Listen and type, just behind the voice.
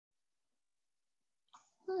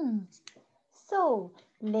So,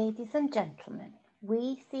 ladies and gentlemen,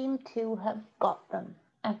 we seem to have got them.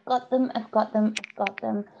 I've got them, I've got them, I've got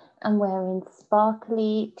them. I'm wearing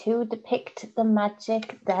sparkly to depict the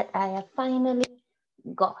magic that I have finally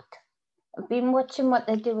got. I've been watching what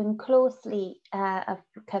they're doing closely. I've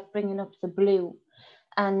kept bringing up the blue,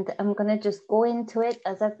 and I'm going to just go into it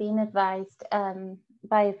as I've been advised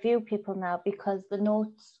by a few people now, because the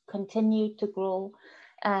notes continue to grow.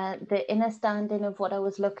 The understanding of what I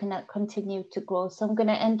was looking at continued to grow. So I'm going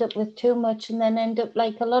to end up with too much and then end up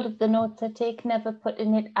like a lot of the notes I take, never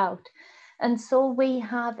putting it out. And so we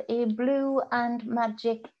have a blue and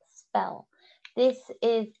magic spell. This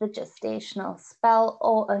is the gestational spell,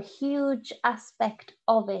 or a huge aspect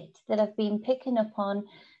of it that I've been picking up on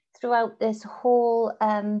throughout this whole,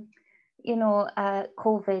 COVID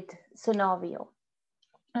scenario.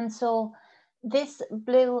 And so this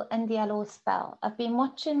blue and yellow spell, I've been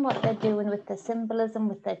watching what they're doing with the symbolism,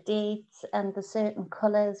 with their dates and the certain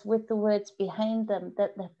colors, with the words behind them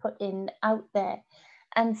that they're putting out there.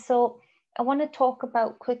 And so I want to talk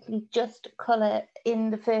about quickly just color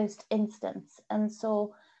in the first instance. And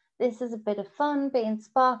so this is a bit of fun, being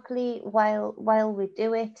sparkly while we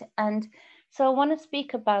do it. And so I want to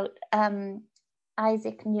speak about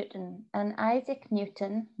Isaac Newton. And Isaac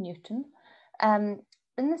Newton,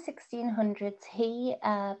 in the 1600s, he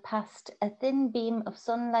passed a thin beam of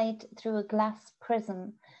sunlight through a glass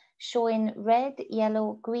prism, showing red,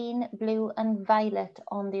 yellow, green, blue, and violet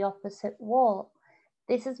on the opposite wall.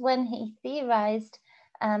 This is when he theorized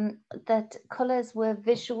that colors were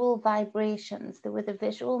visual vibrations. They were the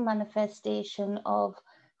visual manifestation of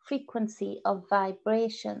frequency of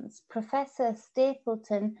vibrations. Professor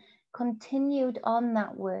Stapleton continued on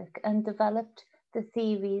that work and developed the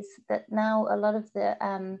theories that now a lot of the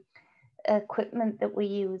equipment that we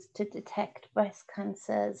use to detect breast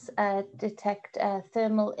cancers, detect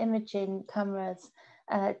thermal imaging cameras,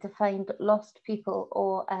 to find lost people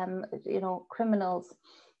or criminals.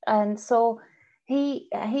 And so he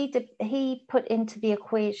put into the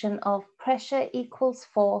equation of pressure equals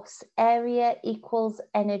force, area equals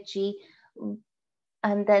energy,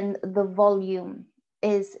 and then the volume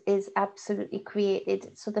is absolutely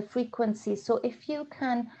created. So the frequency. So if you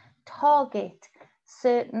can target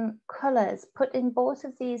certain colors, put in both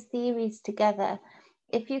of these theories together,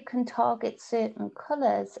 if you can target certain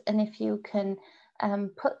colors, and if you can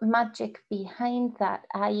put magic behind that,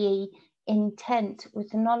 i.e. intent,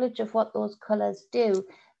 with knowledge of what those colors do,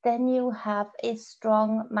 then you have a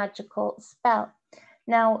strong magical spell.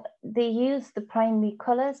 Now, they use the primary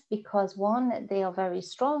colors because, one, they are very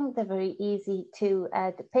strong, they're very easy to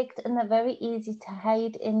depict, and they're very easy to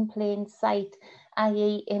hide in plain sight,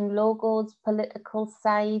 i.e. in logos, political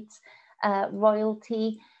sites,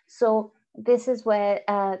 royalty. So this is where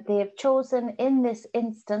they have chosen in this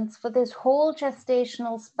instance for this whole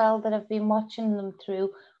gestational spell that I've been watching them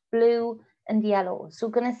through, blue and yellow. So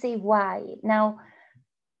we're going to see why. Now,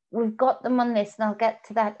 we've got them on this, and I'll get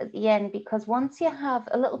to that at the end, because once you have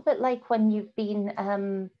a little bit like when you've been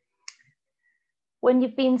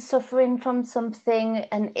suffering from something,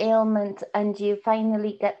 an ailment, and you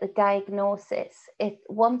finally get the diagnosis,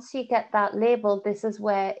 once you get that label, this is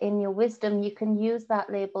where in your wisdom you can use that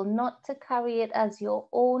label not to carry it as your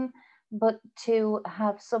own, but to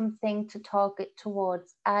have something to target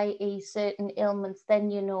towards, i.e. certain ailments.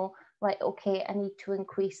 Then you know, right, okay, I need to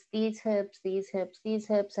increase these herbs, these herbs, these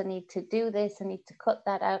herbs, I need to do this, I need to cut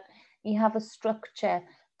that out. You have a structure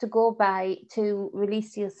to go by to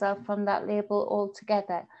release yourself from that label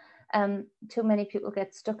altogether. Too many people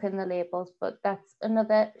get stuck in the labels, but that's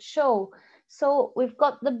another show. So we've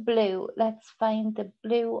got the blue. Let's find the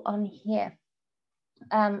blue on here.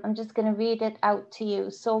 I'm just going to read it out to you.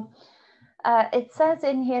 So it says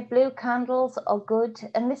in here, blue candles are good.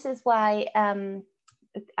 And this is why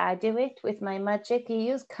I do it with my magic. You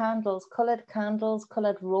use candles, coloured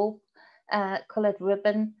rope, coloured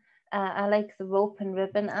ribbon. I like the rope and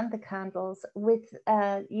ribbon and the candles. With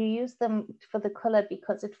you use them for the colour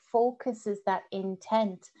because it focuses that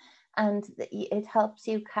intent, and it helps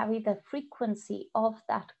you carry the frequency of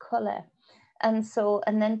that colour. And so,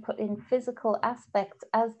 and then put in physical aspects,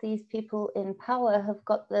 as these people in power have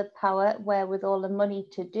got the power, where with all the money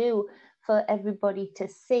to do for everybody to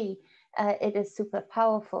see, it is super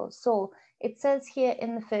powerful. So it says here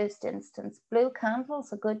in the first instance, blue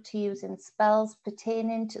candles are good to use in spells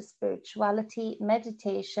pertaining to spirituality,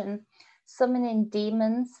 meditation, summoning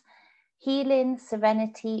demons, healing,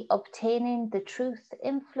 serenity, obtaining the truth,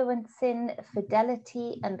 influencing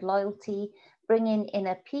fidelity and loyalty, bringing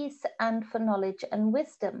inner peace, and for knowledge and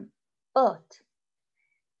wisdom. But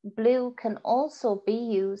Blue can also be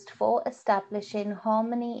used for establishing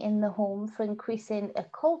harmony in the home, for increasing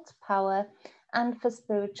occult power, and for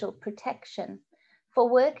spiritual protection. For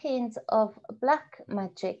workings of black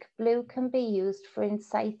magic, blue can be used for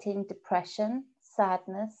inciting depression,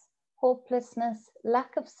 sadness, hopelessness,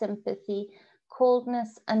 lack of sympathy,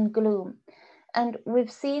 coldness, and gloom. And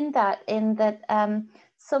we've seen that in that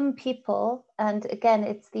some people, and again,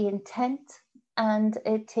 it's the intent, and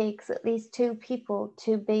it takes at least two people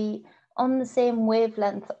to be on the same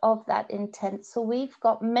wavelength of that intent. So we've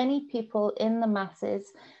got many people in the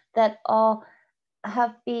masses that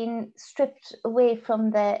have been stripped away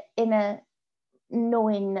from their inner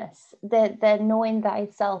knowingness, their knowing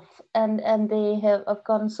thyself, and they have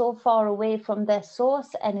gone so far away from their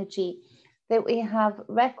source energy that we have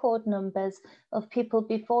record numbers of people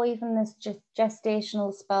before even this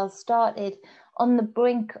gestational spell started on the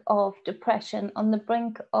brink of depression, on the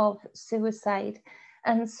brink of suicide.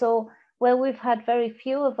 And so where we've had very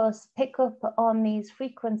few of us pick up on these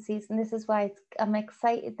frequencies, and this is why I'm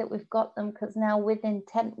excited that we've got them, because now with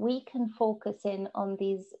intent we can focus in on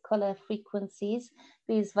these color frequencies,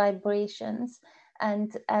 these vibrations,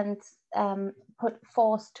 and put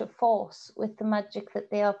force to force with the magic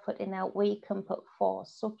that they are putting out. We can put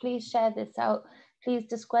force. So please share this out. Please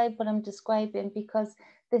describe what I'm describing, because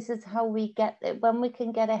this is how we get it. When we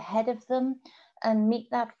can get ahead of them and meet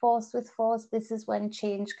that force with force, this is when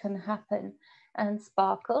change can happen and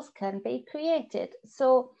sparkles can be created.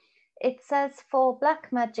 So it says for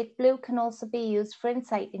black magic, blue can also be used for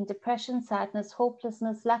insight in depression, sadness,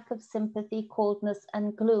 hopelessness, lack of sympathy, coldness,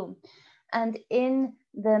 and gloom. And in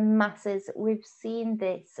the masses, we've seen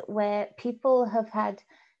this where people have had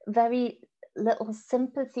very little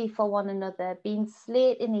sympathy for one another, been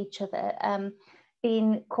slating each other,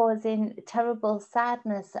 been causing terrible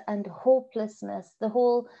sadness and hopelessness. The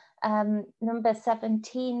whole number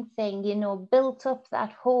 17 thing, you know, built up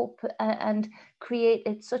that hope and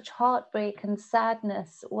created such heartbreak and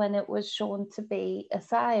sadness when it was shown to be a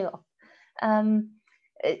psyop.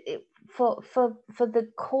 For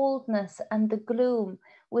the coldness and the gloom,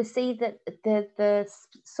 we see that the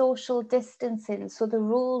social distancing, so the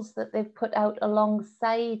rules that they've put out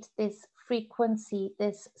alongside this frequency,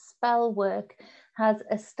 this spell work, has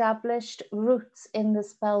established roots in the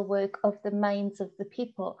spell work of the minds of the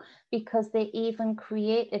people, because they even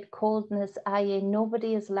created coldness, i.e.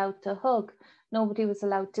 nobody is allowed to hug, nobody was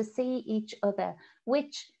allowed to see each other,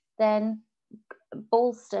 which then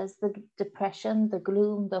bolsters the depression, the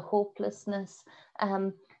gloom, the hopelessness,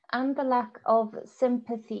 and the lack of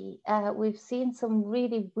sympathy. We've seen some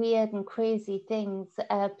really weird and crazy things.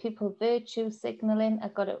 People virtue signaling, I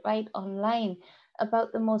got it right online,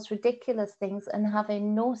 about the most ridiculous things, and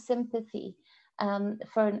having no sympathy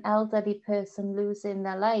for an elderly person losing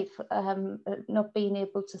their life, not being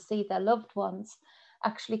able to see their loved ones,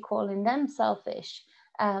 actually calling them selfish.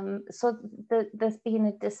 So there's been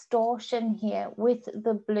a distortion here with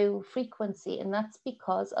the blue frequency, and that's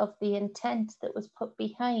because of the intent that was put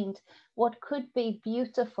behind what could be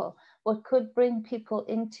beautiful, what could bring people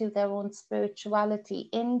into their own spirituality,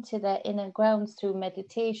 into their inner grounds through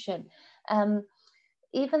meditation.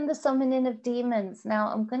 Even the summoning of demons. Now,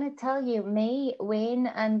 I'm going to tell you, me, Wayne,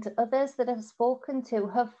 and others that I've spoken to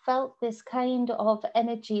have felt this kind of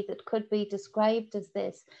energy that could be described as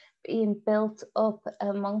this being built up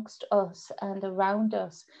amongst us and around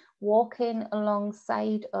us, walking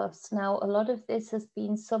alongside us. Now, a lot of this has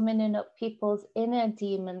been summoning up people's inner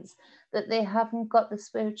demons that they haven't got the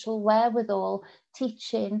spiritual wherewithal,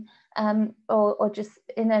 teaching, or just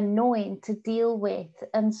inner knowing to deal with.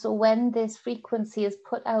 And so when this frequency is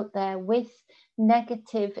put out there with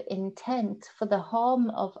negative intent for the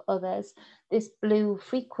harm of others, this blue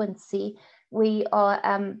frequency, we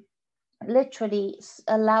are literally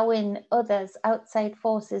allowing others, outside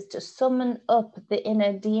forces, to summon up the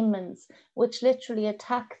inner demons, which literally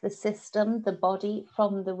attack the system, the body,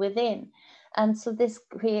 from the within. And so this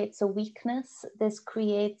creates a weakness. This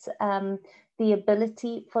creates the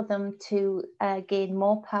ability for them to gain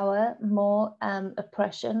more power, more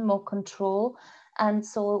oppression, more control. And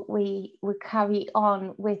so we carry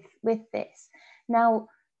on with this. Now,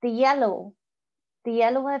 the yellow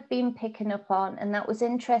I've been picking up on, and that was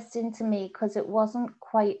interesting to me because it wasn't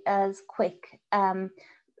quite as quick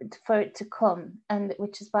for it to come, and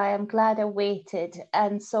which is why I'm glad I waited.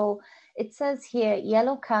 And so it says here,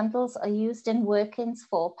 yellow candles are used in workings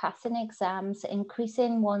for passing exams,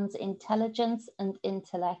 increasing one's intelligence and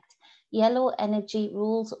intellect, Yellow energy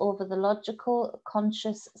rules over the logical,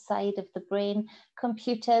 conscious side of the brain,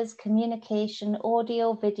 computers, communication,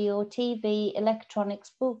 audio, video, TV,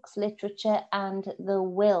 electronics, books, literature, and the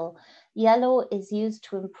will. Yellow is used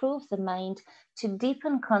to improve the mind, to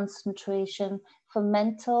deepen concentration, for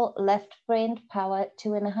mental left-brained power,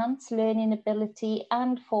 to enhance learning ability,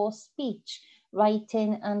 and for speech,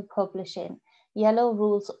 writing, and publishing. Yellow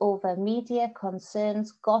rules over media,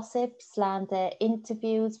 concerns, gossip, slander,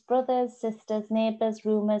 interviews, brothers, sisters, neighbours,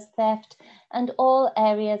 rumours, theft, and all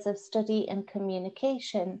areas of study and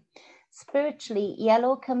communication. Spiritually,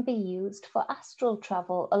 yellow can be used for astral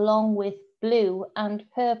travel along with blue and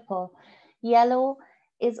purple. Yellow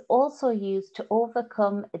is also used to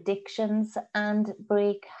overcome addictions and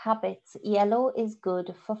break habits. Yellow is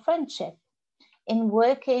good for friendship. In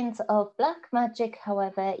workings of black magic,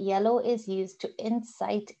 however, yellow is used to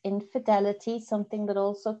incite infidelity, something that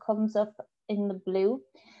also comes up in the blue.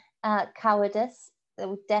 Cowardice,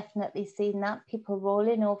 we've definitely seen that. People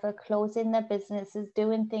rolling over, closing their businesses,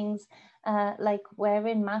 doing things like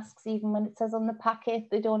wearing masks, even when it says on the packet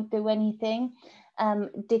they don't do anything.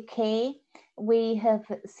 Decay, we have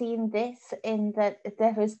seen this in that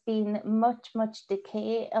there has been much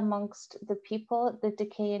decay amongst the people, the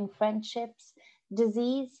decay in friendships,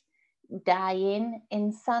 disease, dying,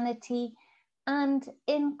 insanity, and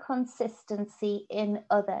inconsistency in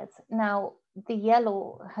others. Now, the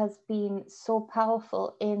yellow has been so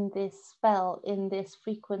powerful in this spell, in this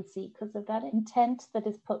frequency, because of that intent that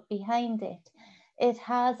is put behind it. It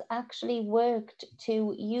has actually worked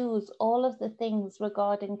to use all of the things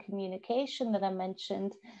regarding communication that I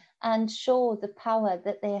mentioned and show the power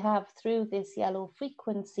that they have through this yellow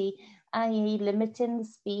frequency, i.e. limiting the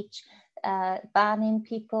speech, banning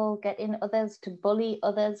people, getting others to bully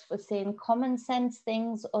others for saying common sense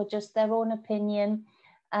things or just their own opinion,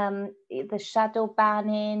 the shadow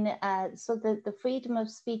banning, so that the freedom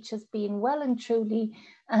of speech has been well and truly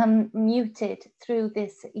muted through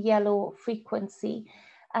this yellow frequency.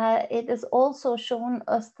 It has also shown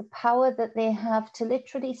us the power that they have to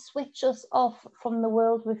literally switch us off from the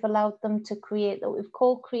world we've allowed them to create, that we've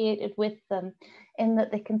co-created with them, in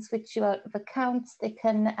that they can switch you out of accounts, they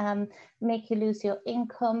can make you lose your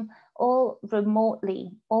income, all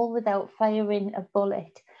remotely, all without firing a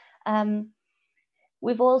bullet.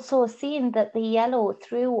 We've also seen that the yellow,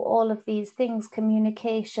 through all of these things,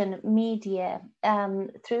 communication, media,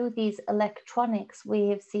 through these electronics, we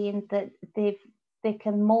have seen that they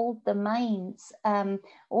can mold the minds,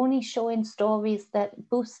 only showing stories that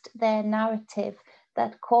boost their narrative,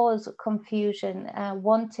 that cause confusion,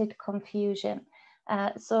 wanted confusion.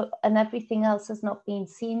 And everything else has not been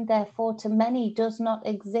seen, therefore to many does not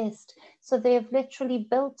exist. So they have literally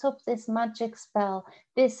built up this magic spell,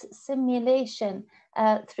 this simulation,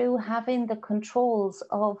 through having the controls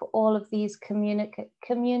of all of these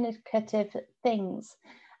communicative things.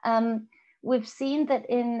 We've seen that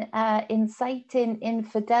in inciting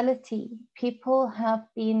infidelity, people have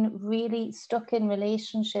been really stuck in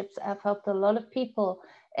relationships. I've helped a lot of people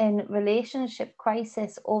in relationship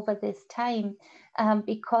crisis over this time,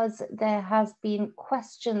 because there has been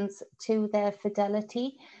questions to their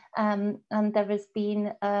fidelity, and there has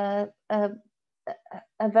been a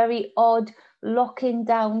very odd locking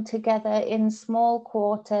down together in small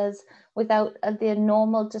quarters without the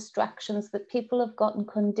normal distractions that people have gotten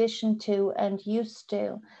conditioned to and used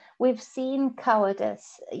to. We've seen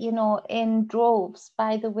cowardice, in droves,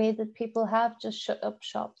 by the way that people have just shut up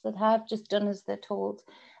shops, that have just done as they're told.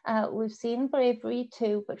 We've seen bravery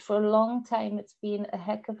too, but for a long time it's been a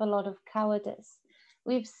heck of a lot of cowardice.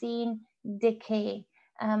 We've seen decay.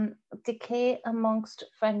 Decay amongst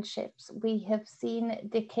friendships. We have seen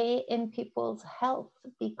decay in people's health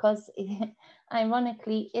because,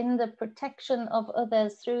 ironically, in the protection of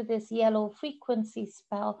others through this yellow frequency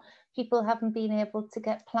spell, people haven't been able to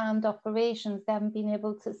get planned operations. They haven't been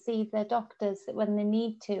able to see their doctors when they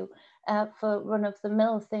need to, for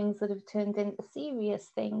run-of-the-mill things that have turned into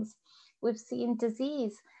serious things. We've seen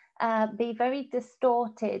disease be very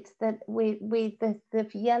distorted, that the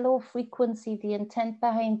yellow frequency, the intent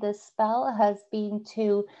behind this spell has been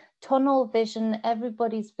to tunnel vision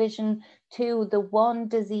everybody's vision to the one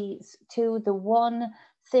disease, to the one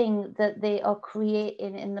thing that they are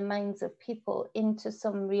creating in the minds of people, into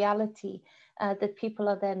some reality that people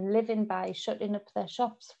are then living by, shutting up their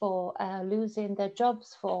shops for, losing their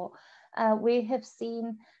jobs for. We have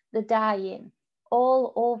seen the dying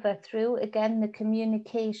all over through, again, the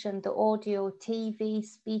communication, the audio, TV,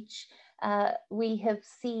 speech. We have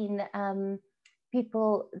seen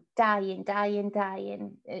people dying,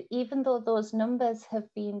 even though those numbers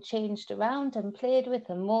have been changed around and played with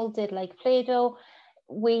and molded like Play-Doh.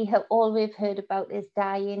 we have all we've heard about is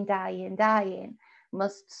dying, dying, dying,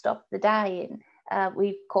 must stop the dying.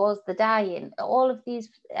 We've caused the dying. All of these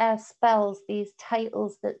spells, these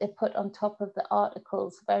titles that they put on top of the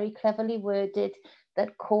articles, very cleverly worded,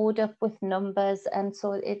 that code up with numbers. And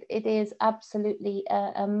so it is absolutely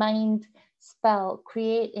a mind spell,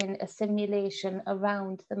 creating a simulation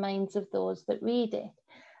around the minds of those that read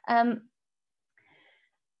it.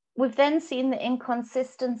 We've then seen the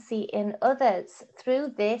inconsistency in others.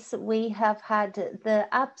 Through this, we have had the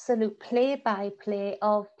absolute play-by-play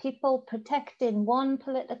of people protecting one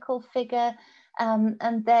political figure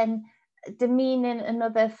and then demeaning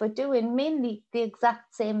another for doing mainly the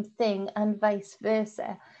exact same thing, and vice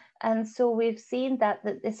versa. And so we've seen that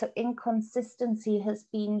this inconsistency has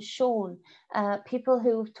been shown. People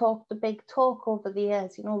who've talked the big talk over the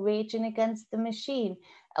years, you know, raging against the machine,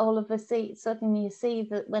 all of a sudden you see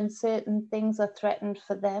that when certain things are threatened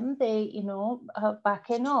for them, they, you know, are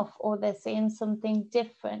backing off, or they're saying something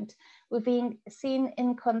different. We've seen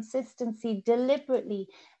inconsistency deliberately,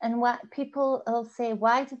 and what people will say,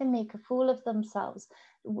 why do they make a fool of themselves?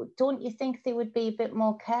 Don't you think they would be a bit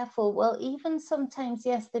more careful? Well, even sometimes,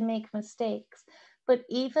 yes, they make mistakes, but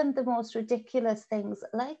even the most ridiculous things,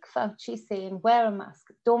 like Fauci saying, wear a mask,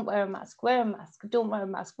 don't wear a mask, wear a mask, don't wear a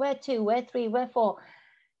mask, wear 2, wear 3, wear 4.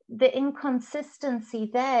 The inconsistency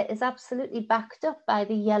there is absolutely backed up by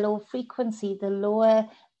the yellow frequency, the lower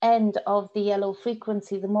end of the yellow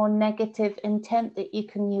frequency, the more negative intent that you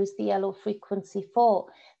can use the yellow frequency for.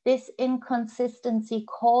 This inconsistency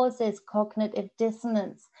causes cognitive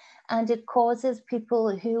dissonance, and it causes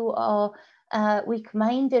people who are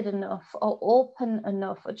weak-minded enough or open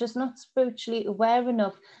enough or just not spiritually aware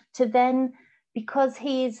enough to then, because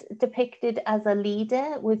he's depicted as a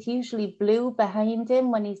leader with usually blue behind him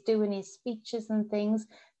when he's doing his speeches and things,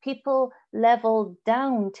 people level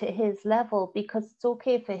down to his level because it's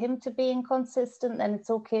okay for him to be inconsistent, and it's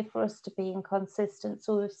okay for us to be inconsistent.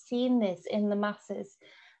 So we've seen this in the masses.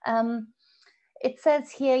 It says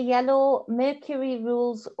here, yellow, Mercury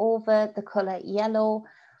rules over the color yellow.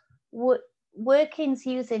 Workings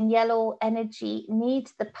using yellow energy need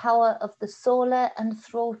the power of the solar and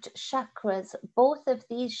throat chakras. Both of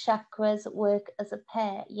these chakras work as a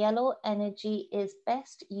pair. Yellow energy is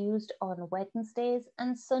best used on Wednesdays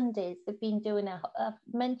and Sundays. They've been doing I've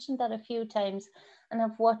mentioned that a few times, and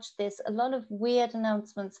I've watched this. A lot of weird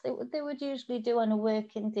announcements they would usually do on a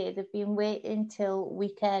working day. They've been waiting till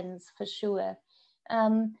weekends for sure.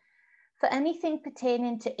 For anything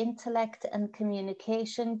pertaining to intellect and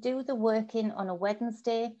communication, do the working on a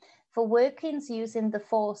Wednesday. For workings using the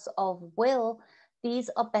force of will,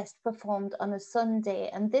 these are best performed on a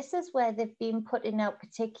Sunday. And this is where they've been putting out,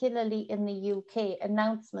 particularly in the UK,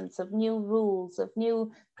 announcements of new rules, of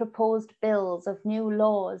new proposed bills, of new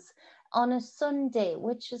laws on a Sunday,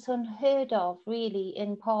 which is unheard of really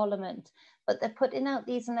in Parliament. But they're putting out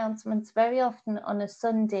these announcements very often on a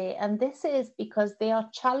Sunday. And this is because they are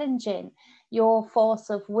challenging your force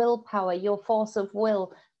of willpower, your force of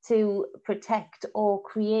will to protect or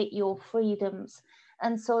create your freedoms.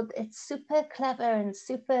 And so it's super clever and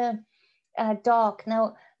super dark.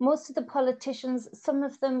 Now, most of the politicians, some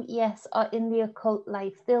of them, yes, are in the occult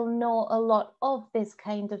life. They'll know a lot of this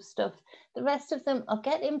kind of stuff. The rest of them are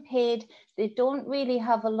getting paid. They don't really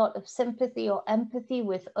have a lot of sympathy or empathy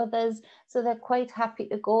with others. So they're quite happy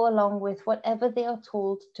to go along with whatever they are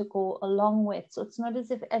told to go along with. So it's not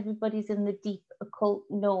as if everybody's in the deep occult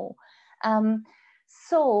know.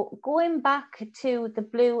 So going back to the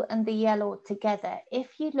blue and the yellow together, if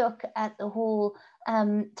you look at the whole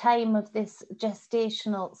time of this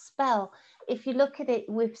gestational spell, if you look at it,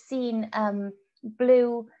 we've seen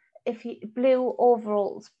blue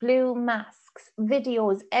overalls, blue masks,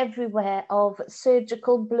 videos everywhere of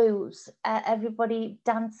surgical blues, everybody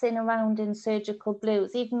dancing around in surgical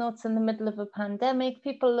blues, even though it's in the middle of a pandemic.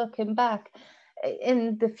 People looking back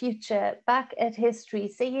in the future, back at history,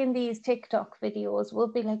 seeing these TikTok videos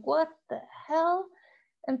will be like, what the hell?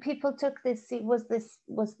 And people took this, was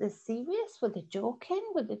this serious? Were they joking?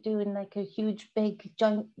 Were they doing like a huge big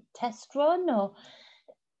joint test run? Or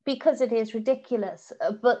because it is ridiculous,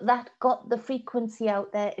 but that got the frequency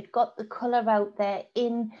out there, it got the color out there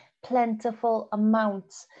in plentiful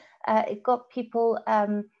amounts. It got people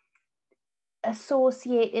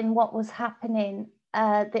associating what was happening,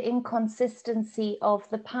 the inconsistency of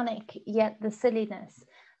the panic, yet the silliness,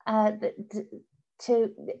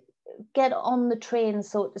 to get on the train,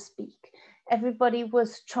 so to speak. Everybody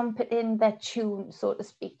was trumpeting their tune, so to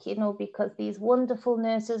speak, you know, because these wonderful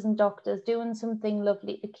nurses and doctors doing something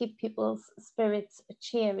lovely to keep people's spirits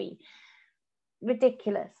cheery.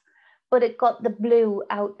 Ridiculous. but it got the blue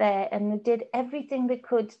out there, and they did everything they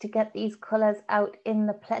could to get these colours out in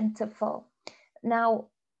the plentiful. Now,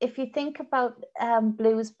 if you think about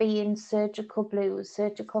blues being surgical blues,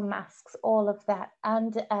 surgical masks, all of that,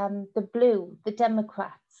 and the blue, the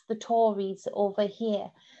Democrats, the Tories over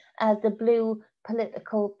here, the blue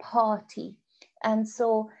political party. And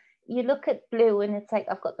so you look at blue and it's like,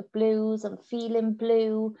 I've got the blues, I'm feeling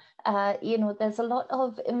blue. You know, there's a lot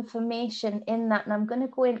of information in that, and I'm going to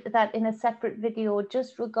go into that in a separate video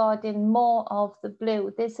just regarding more of the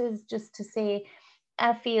blue. This is just to say,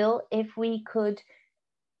 I feel if we could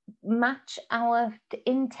match our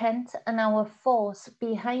intent and our force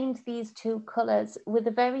behind these two colors with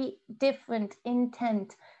a very different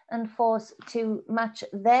intent and force to match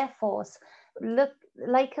their force. Look,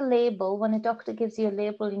 like a label, when a doctor gives you a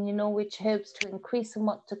label and you know which herbs to increase and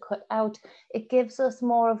what to cut out, it gives us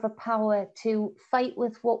more of a power to fight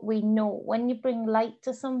with what we know. When you bring light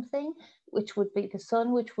to something, which would be the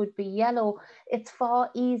sun, which would be yellow, it's far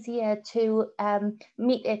easier to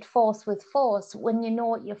meet it force with force when you know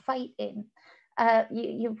what you're fighting.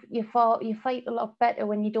 You fight a lot better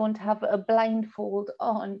when you don't have a blindfold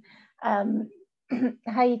on,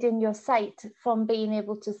 hiding your sight from being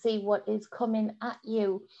able to see what is coming at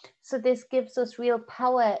you. So this gives us real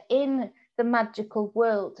power in the magical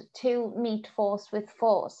world to meet force with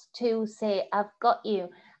force, to say, I've got you,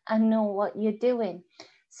 I know what you're doing.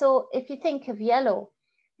 So if you think of yellow,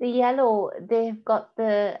 the yellow, they've got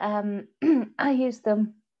the, I use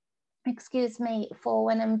them, excuse me, for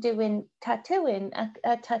when I'm doing tattooing,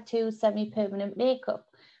 a tattoo semi-permanent makeup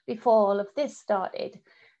before all of this started.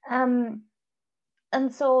 And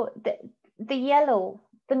so the yellow,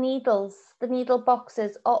 the needles, the needle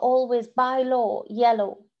boxes are always by law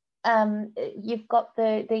yellow. You've got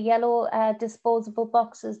the yellow disposable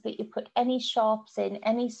boxes that you put any sharps in,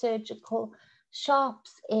 any surgical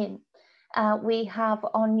sharps in. We have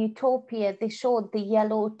on Utopia, they showed the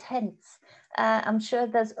yellow tents. I'm sure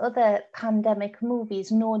there's other pandemic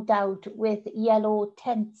movies, no doubt, with yellow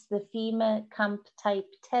tents, the FEMA camp type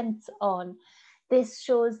tents on. This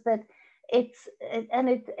shows that it's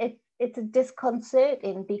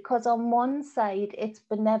disconcerting, because on one side it's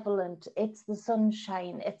benevolent, it's the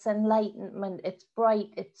sunshine, it's enlightenment, it's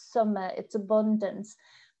bright, it's summer, it's abundance.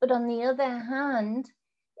 But on the other hand,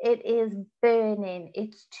 it is burning,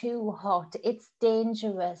 it's too hot, it's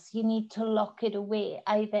dangerous. You need to lock it away,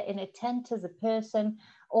 either in a tent as a person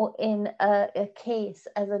or in a case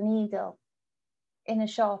as a needle, in a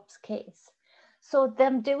sharp's case. So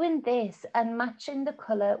them doing this and matching the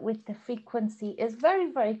color with the frequency is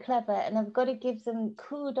very, very clever, and I've got to give them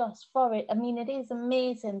kudos for it. I mean, it is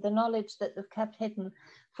amazing, the knowledge that they've kept hidden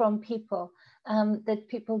from people, that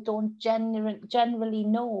people don't generally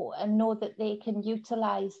know, and know that they can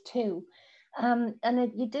utilize too.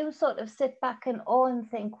 You do sort of sit back in awe and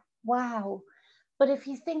think, wow. But if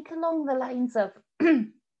you think along the lines of,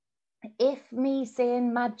 if me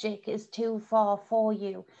saying magic is too far for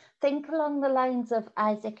you, think along the lines of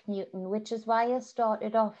Isaac Newton, which is why I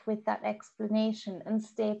started off with that explanation, and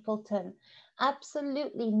Stapleton,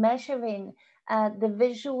 absolutely measuring the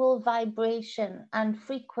visual vibration and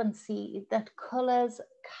frequency that colors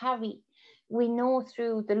carry. We know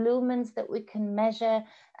through the lumens that we can measure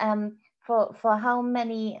for how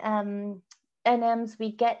many NMs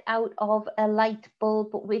we get out of a light bulb,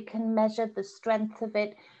 but we can measure the strength of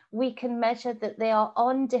it. We can measure that they are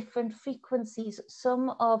on different frequencies, some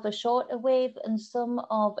of a shorter wave and some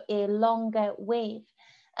of a longer wave.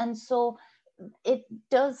 And so it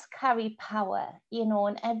does carry power, you know,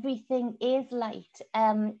 and everything is light.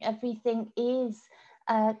 Everything is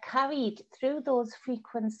carried through those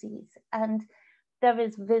frequencies. And there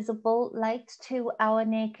is visible light to our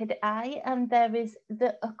naked eye, and there is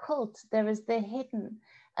the occult, there is the hidden.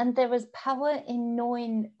 And there is power in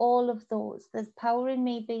knowing all of those. There's power in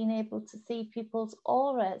me being able to see people's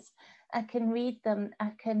auras. I can read them.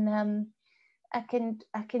 I can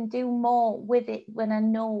do more with it when I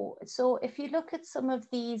know. So if you look at some of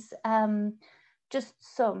these, just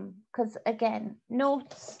some, because again,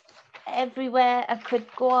 notes everywhere. I could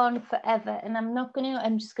go on forever, and I'm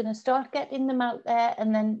just going to start getting them out there,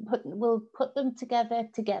 and then we'll put them together.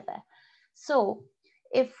 So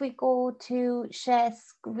if we go to share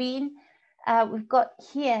screen, we've got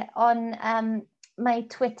here on my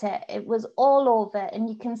Twitter, it was all over, and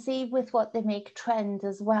you can see with what they make trend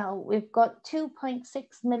as well. We've got 2.6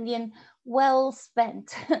 million well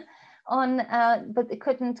spent on, but they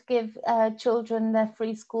couldn't give children their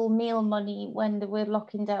free school meal money when they were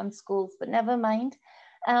locking down schools, but never mind.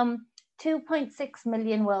 2.6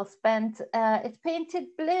 million well spent. It's painted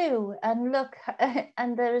blue, and look,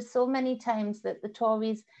 and there are so many times that the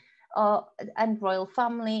Tories and royal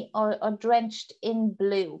family are drenched in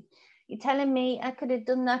blue. You're telling me I could have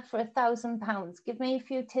done that for £1,000? Give me a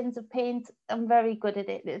few tins of paint. I'm very good at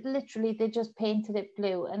it. Literally, they just painted it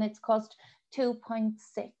blue, and it's cost 2.6.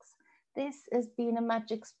 This has been a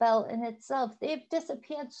magic spell in itself. They've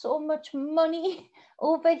disappeared so much money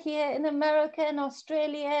over here in America and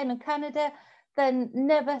Australia and Canada than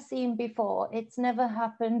never seen before. It's never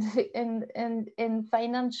happened in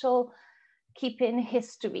financial keeping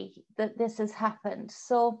history that this has happened.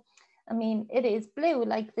 So, I mean, it is blue,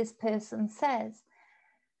 like this person says.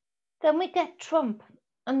 Then we get Trump.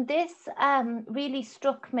 And this really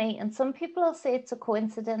struck me. And some people will say it's a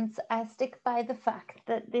coincidence. I stick by the fact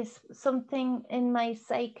that this something in my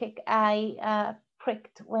psychic eye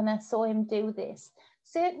pricked when I saw him do this.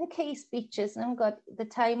 Certain key speeches, and I haven't got the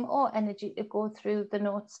time or energy to go through the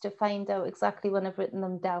notes to find out exactly when I've written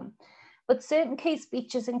them down. But certain key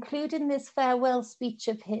speeches, including this farewell speech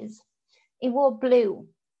of his, he wore blue,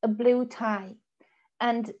 a blue tie.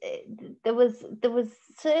 And there was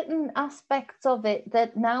certain aspects of it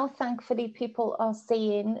that now, thankfully, people are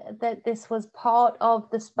seeing that this was part of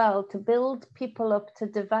the spell to build people up, to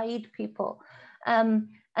divide people. And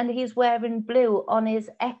he's wearing blue on his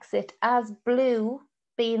exit, as blue,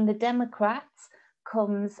 being the Democrats,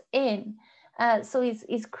 comes in. So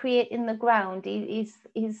he's creating the ground. He's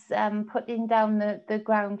putting down the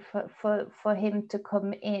ground for him to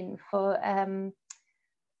come in, for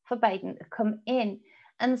Biden to come in.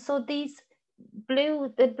 And so the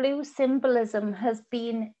blue symbolism has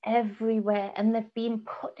been everywhere, and they've been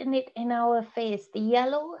putting it in our face. The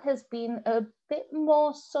yellow has been a bit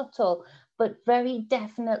more subtle, but very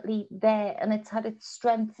definitely there, and it's had its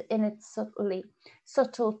strength in its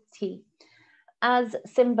subtlety as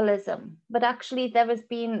symbolism. But actually there has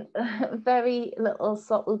been very little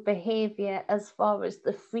subtle behavior as far as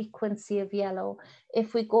the frequency of yellow.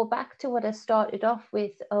 If we go back to what I started off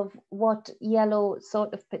with, of what yellow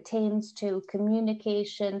sort of pertains to: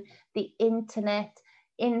 communication, the internet,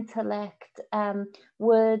 intellect,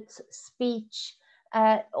 words, speech,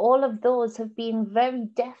 all of those have been very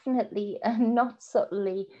definitely and not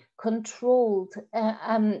subtly controlled,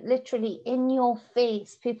 literally in your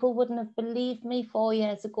face. People wouldn't have believed me 4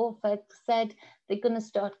 years ago if I'd said they're going to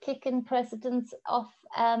start kicking presidents off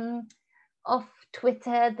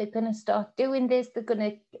Twitter. They're going to start doing this. They're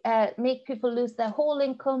going to make people lose their whole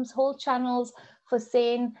incomes, whole channels, for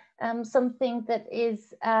saying something that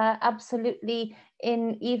is absolutely,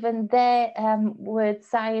 in even their words,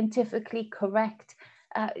 scientifically correct.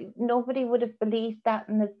 Nobody would have believed that,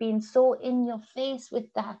 and have been so in your face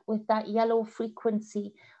with that yellow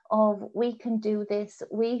frequency of, we can do this,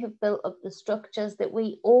 we have built up the structures, that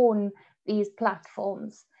we own these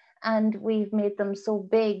platforms, and we've made them so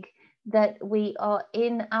big that we are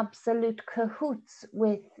in absolute cahoots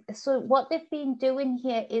with. So what they've been doing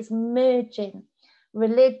here is merging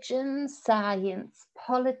religion, science,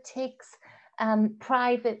 politics,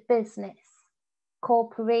 private business,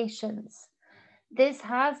 corporations. This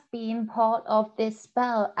has been part of this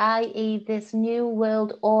spell, i.e. this new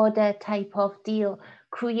world order type of deal,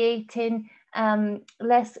 creating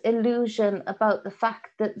less illusion about the fact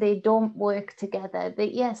that they don't work together.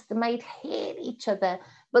 That yes, they might hate each other,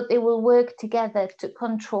 but they will work together to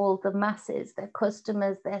control the masses, their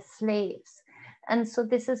customers, their slaves. And so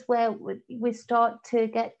this is where we start to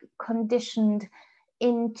get conditioned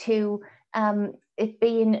into it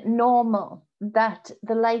being normal that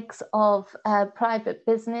the likes of private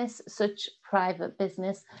business, such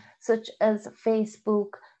as Facebook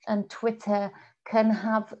and Twitter, can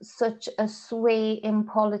have such a sway in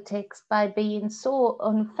politics by being so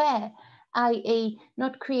unfair, i.e.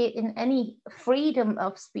 not creating any freedom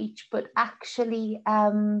of speech, but actually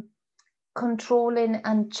controlling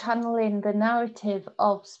and channeling the narrative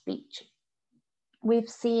of speech. We've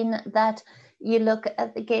seen that. You look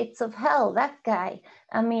at the gates of hell, that guy,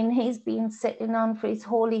 I mean, he's been sitting on for his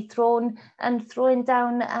holy throne and throwing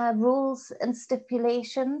down rules and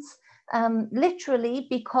stipulations, literally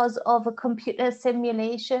because of a computer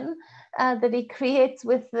simulation that he creates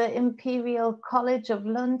with the Imperial College of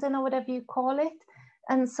London, or whatever you call it.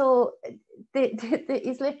 And so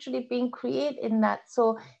he's literally been creating that.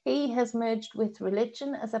 So he has merged with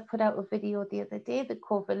religion, as I put out a video the other day, the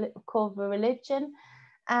Covering religion.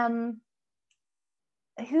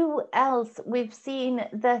 Who else? We've seen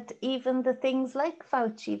that even the things like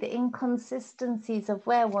Fauci, the inconsistencies of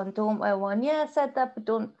wear one, don't wear one. Yeah, I said that, but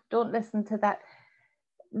don't listen to that.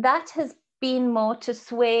 That has been more to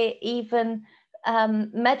sway even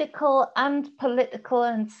medical and political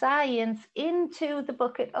and science into the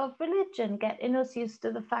bucket of religion, getting us used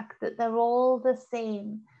to the fact that they're all the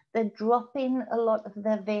same. They're dropping a lot of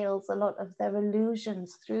their veils, a lot of their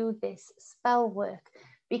illusions through this spell work,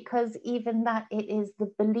 because even that, it is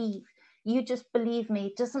the belief. You just believe me.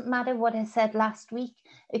 It doesn't matter what I said last week.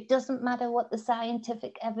 It doesn't matter what the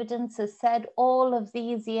scientific evidence has said all of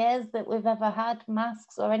these years that we've ever had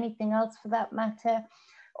masks or anything else for that matter.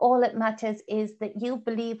 All it matters is that you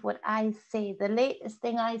believe what I say. The latest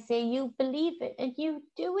thing I say, you believe it and you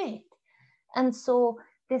do it. And so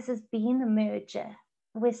this has been a merger.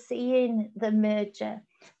 We're seeing the merger.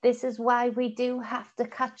 This is why we do have to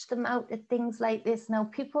catch them out at things like this. Now,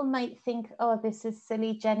 people might think, oh, this is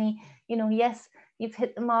silly, Jenny. You know, yes, you've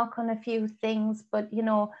hit the mark on a few things, but, you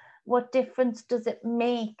know, what difference does it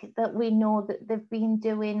make that we know that they've been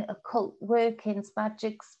doing occult workings,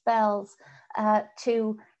 magic spells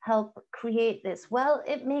to help create this? Well,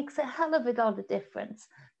 it makes a hell of a lot of difference,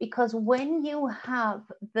 because when you have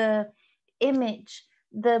the image,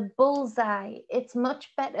 the bullseye, it's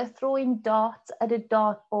much better throwing darts at a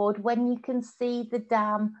dartboard when you can see the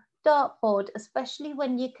damn dartboard, especially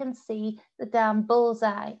when you can see the damn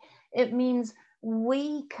bullseye. It means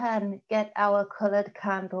we can get our colored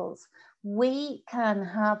candles. We can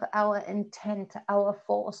have our intent, our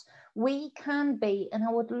force. We can be, and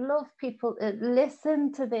I would love people to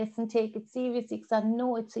listen to this and take it seriously, because I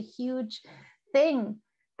know it's a huge thing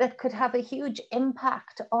that could have a huge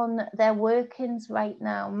impact on their workings right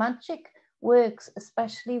now. Magic works,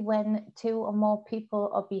 especially when 2 or more people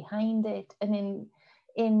are behind it and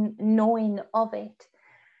in knowing of it.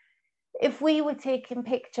 If we were taking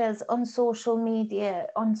pictures on social media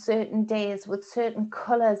on certain days with certain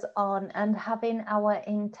colors on and having our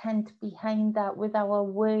intent behind that with our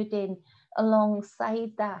wording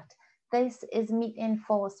alongside that, this is meeting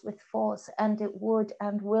force with force, and it would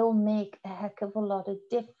and will make a heck of a lot of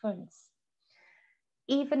difference.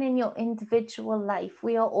 Even in your individual life,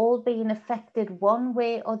 we are all being affected one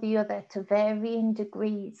way or the other to varying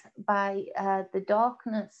degrees by the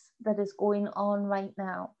darkness that is going on right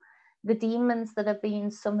now, the demons that are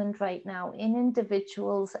being summoned right now in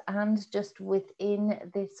individuals and just within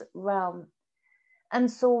this realm.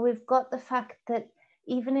 And so we've got the fact that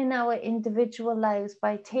even in our individual lives,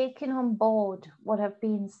 by taking on board what I've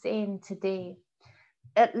been saying today,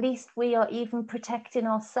 at least we are even protecting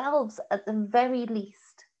ourselves at the very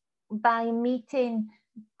least by meeting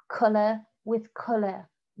color with color,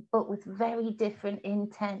 but with very different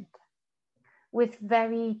intent, with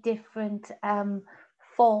very different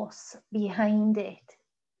force behind it.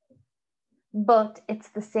 But it's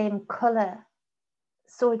the same color.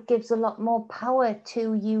 So it gives a lot more power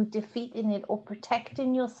to you defeating it or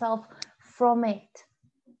protecting yourself from it.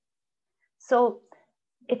 So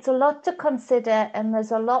it's a lot to consider, and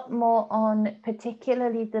there's a lot more on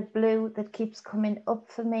particularly the blue that keeps coming up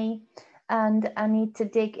for me, and I need to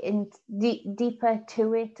dig in deeper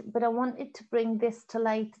to it. But I wanted to bring this to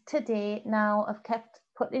light today. Now I've kept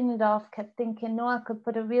putting it off, kept thinking, no, I could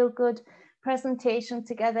put a real good presentation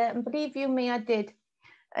together, and believe you me, I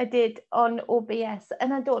did on OBS,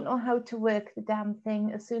 and I don't know how to work the damn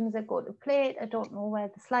thing. As soon as I go to play it, I don't know where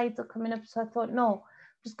the slides are coming up. So I thought, no,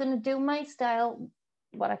 I'm just going to do my style,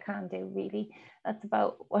 what I can do really. That's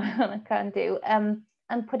about what I can do,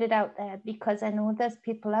 and put it out there, because I know there's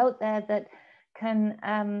people out there that can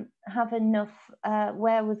have enough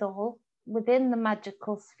wherewithal within the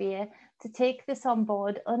magical sphere to take this on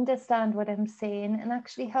board, understand what I'm saying, and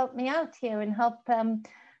actually help me out here and help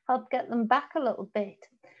get them back a little bit.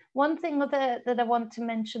 One thing that I want to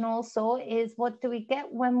mention also is, what do we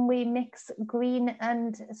get when we mix green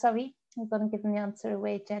and, sorry, I'm going to give them the answer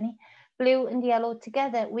away, Jenny, blue and yellow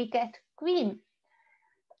together? We get green.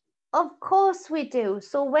 Of course we do.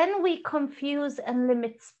 So when we confuse and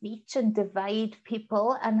limit speech and divide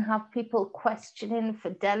people and have people questioning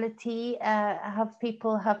fidelity, have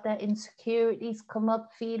people have their insecurities come up,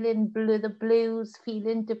 feeling the blues,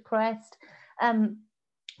 feeling depressed,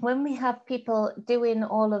 when we have people doing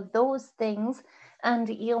all of those things and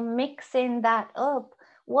you're mixing that up,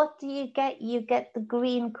 what do you get? You get the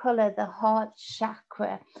green color, the heart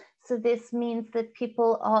chakra. So this means that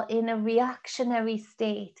people are in a reactionary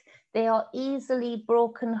state. They are easily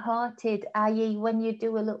broken-hearted, i.e. when you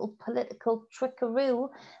do a little political trickaroo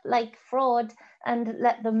like fraud and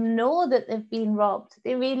let them know that they've been robbed.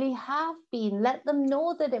 They really have been. Let them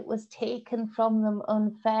know that it was taken from them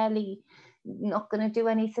unfairly. Not going to do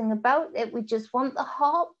anything about it. We just want the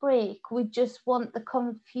heartbreak. We just want the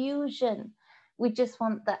confusion. We just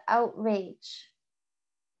want the outrage.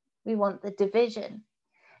 We want the division.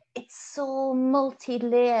 It's so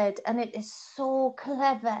multi-layered, and it is so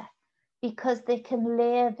clever because they can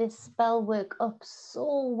layer this spell work up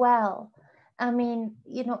so well. I mean,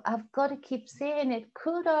 you know, I've got to keep saying it.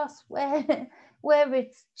 Kudos where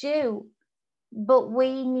it's due. But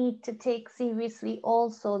we need to take seriously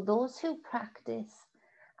also those who practice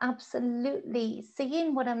absolutely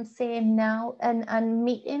seeing what I'm saying now and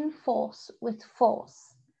meeting force with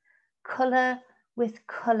force, colour with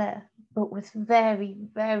colour, but with very,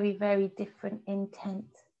 very, very different intent.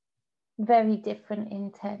 Very different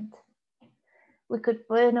intent. We could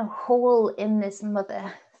burn a hole in this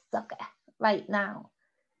mother sucker right now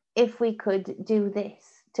if we could do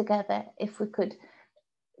this together, if we could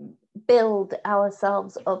build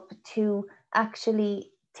ourselves up to actually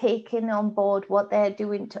taking on board what they're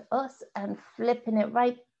doing to us and flipping it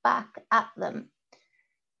right back at them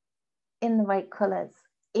in the right colors,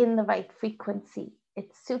 in the right frequency.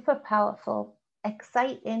 It's super powerful,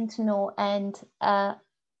 exciting to no end.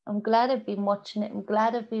 I'm glad I've been watching it. I'm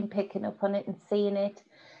glad I've been picking up on it and seeing it.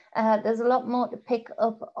 There's a lot more to pick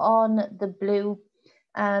up on the blue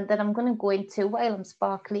that I'm going to go into while I'm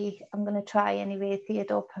sparkly. I'm going to try anyway,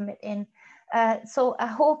 Theodore permitting. So I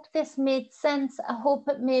hope this made sense. I hope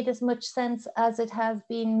it made as much sense as it has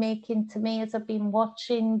been making to me as I've been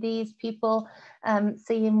watching these people,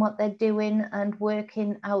 seeing what they're doing and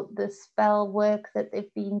working out the spell work that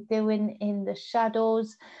they've been doing in the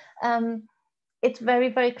shadows. It's very,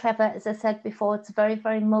 very clever. As I said before, it's very,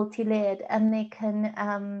 very multi-layered, and they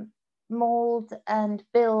can mold and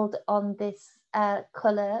build on this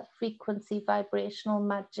color, frequency, vibrational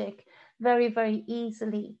magic very, very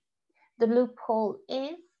easily. The loophole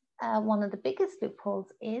is, one of the biggest loopholes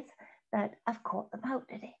is that I've caught them out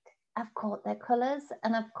at it. I've caught their colors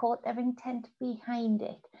and I've caught their intent behind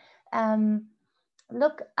it.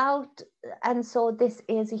 Look out. And so this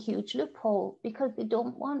is a huge loophole because they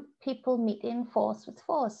don't want people meeting force with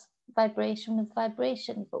force, vibration with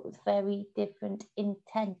vibration, but with very different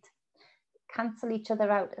intent. Cancel each other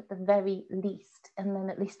out at the very least, and then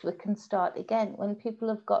at least we can start again when people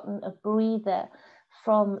have gotten a breather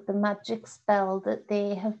from the magic spell that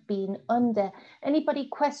they have been under. Anybody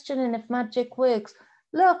questioning if magic works?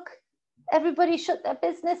 Look, everybody shut their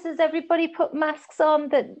businesses, everybody put masks on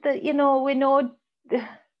that you know, we know,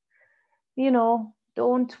 you know,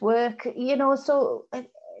 don't work, you know, so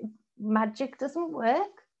magic doesn't work.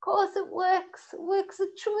 Of course it works. It works a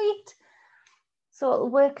treat. So it'll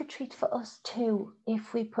work a treat for us too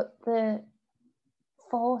if we put the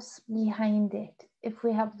force behind it, if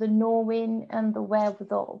we have the knowing and the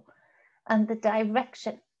wherewithal and the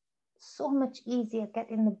direction. So much easier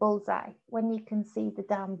getting the bullseye when you can see the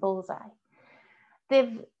damn bullseye.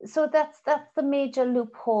 So that's the major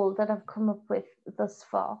loophole that I've come up with thus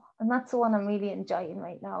far, and that's the one I'm really enjoying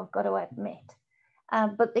right now, I've got to admit.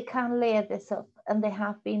 But they can layer this up, and they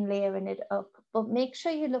have been layering it up. But make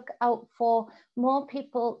sure you look out for more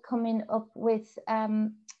people coming up with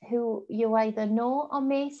who you either know are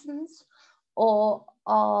Masons or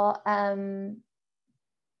are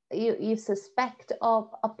you suspect of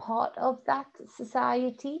a part of that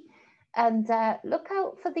society. And look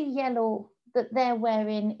out for the yellow that they're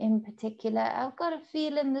wearing in particular. I've got a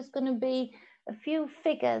feeling there's going to be a few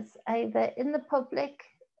figures either in the public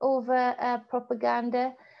over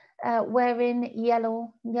propaganda wearing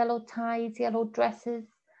yellow ties, yellow dresses,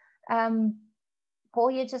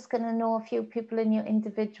 or you're just going to know a few people in your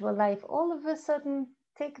individual life all of a sudden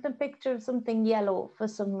taking a picture of something yellow for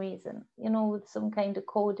some reason, you know, with some kind of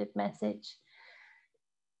coded message.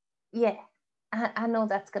 Yeah, I know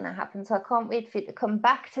that's going to happen, so I can't wait for you to come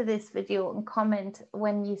back to this video and comment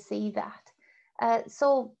when you see that.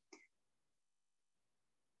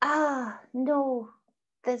 No,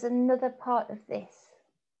 there's another part of this.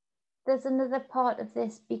 There's another part of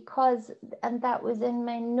this because, and that was in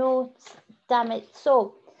my notes, damn it.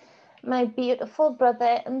 So, my beautiful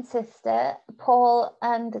brother and sister, Paul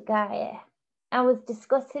and Gaia, I was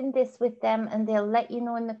discussing this with them, and they'll let you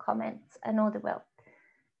know in the comments. I know they will.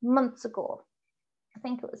 Months ago, I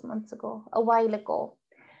think it was months ago, a while ago.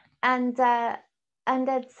 And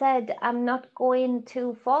I'd said, I'm not going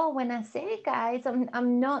too far when I say, guys,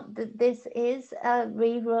 I'm not, this is a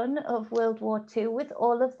rerun of World War II with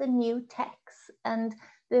all of the new techs and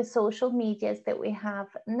the social medias that we have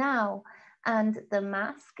now. And the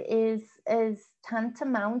mask is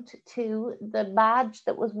tantamount to the badge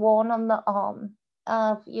that was worn on the arm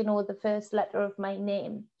of, you know, the first letter of my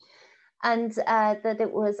name. And that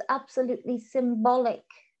it was absolutely symbolic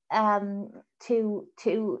to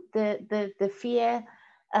the fear,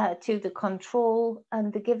 to the control,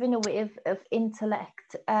 and the giving away of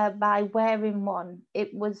intellect by wearing one.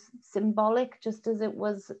 It was symbolic, just as it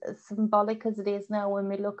was symbolic as it is now when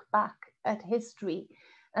we look back at history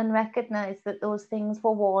and recognize that those things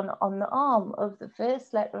were worn on the arm of the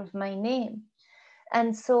first letter of my name.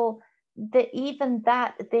 And so even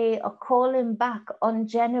that, they are calling back on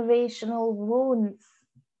generational wounds,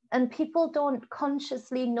 and people don't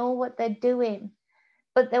consciously know what they're doing,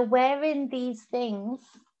 but they're wearing these things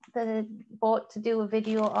that I bought to do a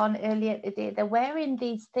video on earlier today. They're wearing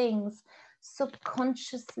these things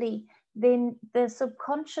subconsciously. Then the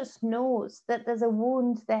subconscious knows that there's a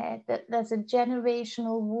wound there, that there's a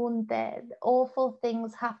generational wound there. Awful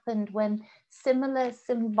things happened when similar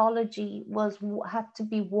symbology had to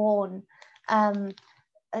be worn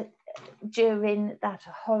during that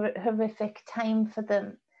horrific time for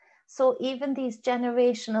them. So even these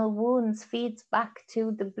generational wounds feeds back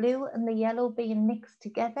to the blue and the yellow being mixed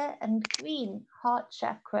together, and green, heart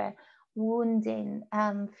chakra, wounding,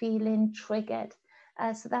 feeling triggered.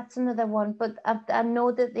 So that's another one. But I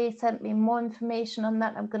know that they sent me more information on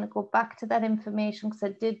that. I'm going to go back to that information because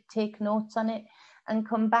I did take notes on it and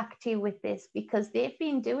come back to you with this, because they've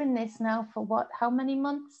been doing this now for what, how many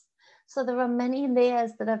months? So there are many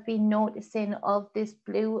layers that I've been noticing of this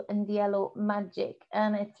blue and yellow magic.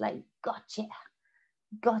 And it's like, gotcha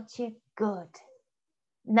good.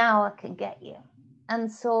 Now I can get you.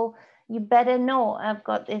 And so you better know I've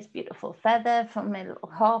got this beautiful feather from my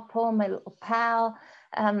little Harpo, my little pal.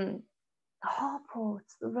 Harpo,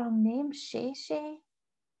 it's the wrong name, Shay.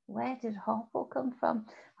 Where did Harpo come from?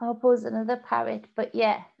 Harpo's another parrot, but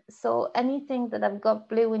yeah. So anything that I've got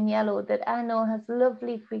blue and yellow that I know has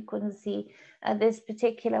lovely frequency. This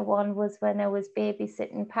particular one was when I was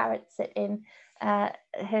babysitting, parrot sitting her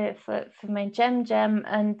for my Gem,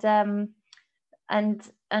 and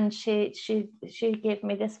she gave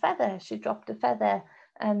me this feather. She dropped a feather,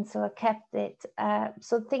 and so I kept it.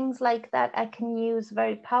 So things like that I can use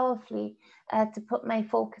very powerfully to put my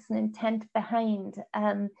focus and intent behind,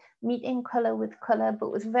 meeting color with color,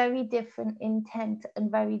 but with very different intent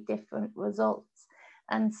and very different results.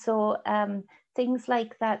 And so things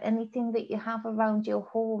like that, anything that you have around your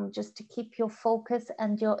home, just to keep your focus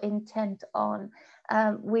and your intent on.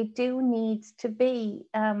 We do need to be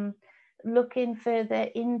looking further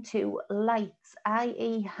into lights,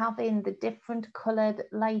 i.e. having the different colored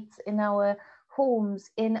lights in our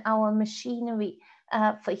homes, in our machinery,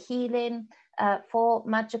 for healing, for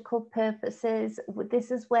magical purposes.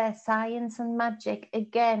 This is where science and magic,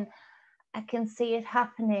 again, I can see it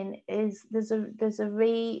happening, is there's a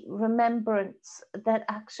remembrance that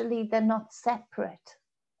actually they're not separate.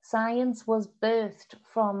 Science was birthed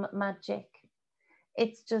from magic.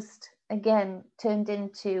 It's just, again, turned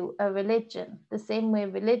into a religion, the same way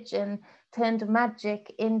religion turned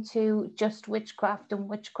magic into just witchcraft and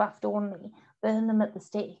witchcraft only, burn them at the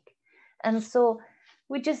stake. And so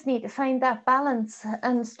we just need to find that balance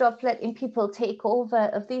and stop letting people take over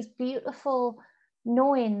of these beautiful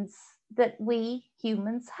knowings that we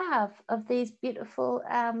humans have, of these beautiful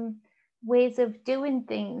ways of doing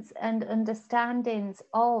things and understandings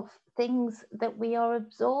of things that we are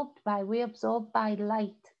absorbed by. We absorb by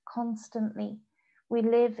light constantly. We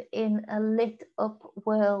live in a lit up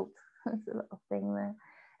world. There's a little thing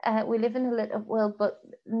there. We live in a lit up world, but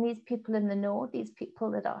these people in the know, these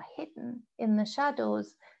people that are hidden in the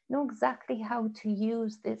shadows, know exactly how to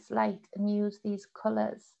use this light and use these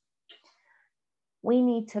colors. We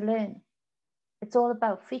need to learn. It's all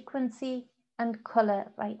about frequency and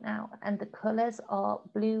color right now, and the colors are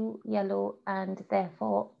blue, yellow, and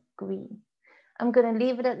therefore green. I'm going to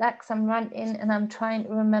leave it at that because I'm ranting and I'm trying to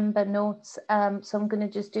remember notes. So I'm going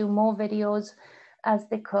to just do more videos as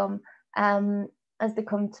they come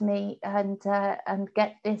to me, and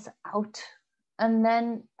get this out. And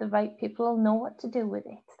then the right people will know what to do with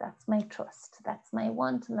it. That's my trust. That's my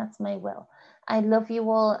want, and that's my will. I love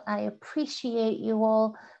you all. I appreciate you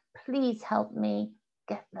all. Please help me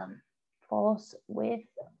get them. Force with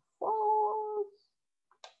force.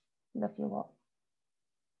 Love you all.